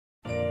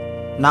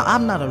Now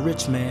I'm not a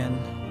rich man,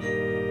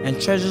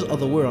 and treasures of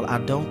the world I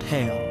don't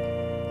have,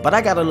 but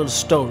I got a little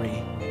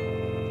story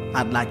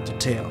I'd like to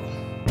tell.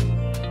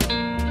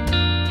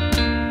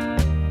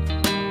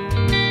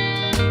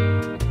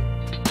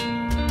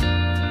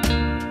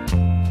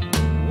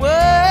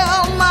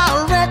 Well,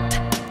 my rent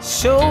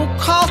sure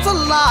costs a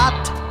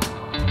lot,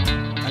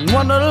 and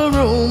one little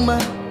room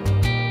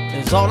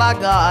is all I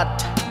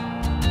got.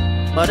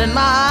 But in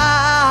my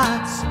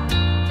eyes,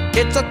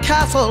 it's a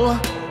castle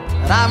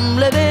that I'm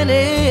living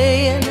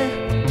in.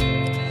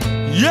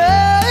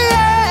 Yeah,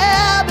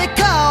 yeah,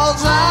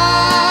 because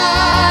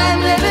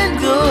I'm living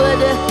good.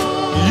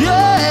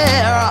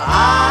 Yeah,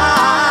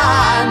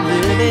 I'm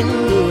living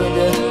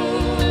good.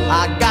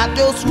 I got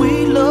your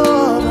sweet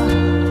love,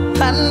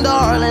 and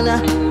darling,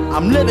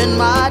 I'm living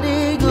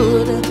mighty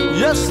good.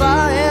 Yes,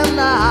 I am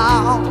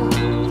now.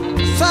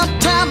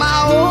 Sometime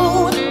my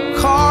old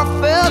car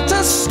failed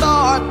to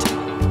start.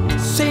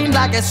 Seems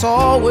like it's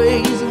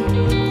always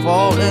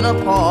falling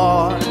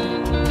apart.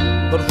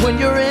 But when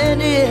you're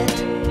in it,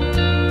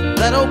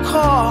 that old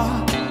car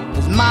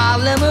is my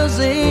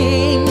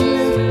limousine.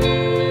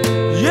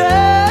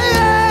 Yeah,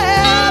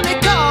 yeah,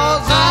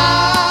 because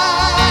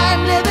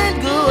I'm living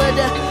good.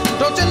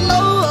 Don't you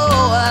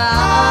know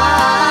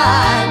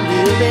I'm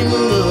living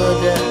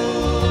good?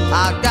 I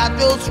got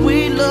your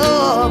sweet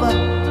love,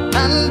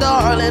 and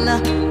darling,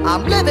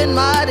 I'm living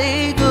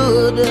mighty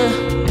good.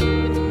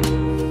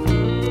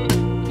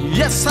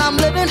 Yes, I'm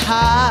living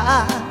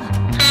high,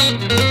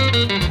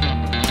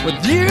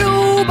 with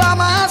you by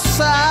my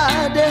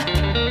side.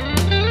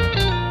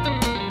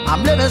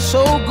 I'm living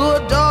so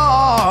good,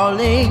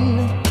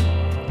 darling,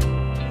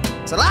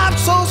 till I'm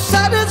so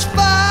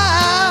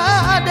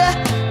satisfied.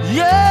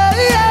 Yeah,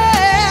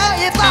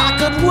 yeah, if I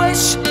could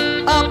wish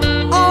up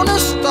on a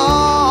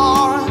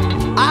star,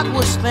 I'd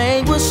wish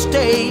things would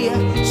stay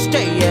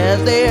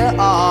as they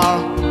are.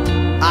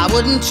 I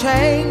wouldn't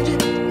change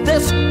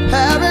this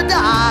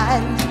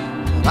paradise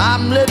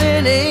I'm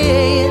living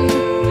in.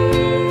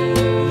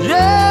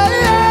 Yeah,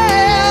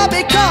 yeah,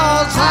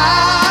 because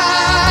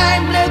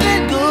I'm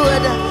living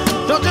good.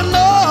 Don't you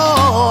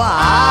know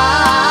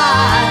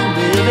I'm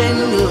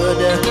living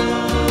good?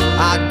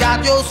 I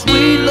got your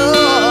sweet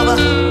love,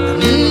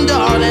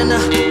 darling,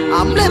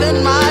 I'm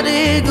living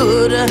mighty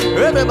good.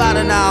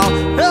 Everybody now,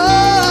 oh.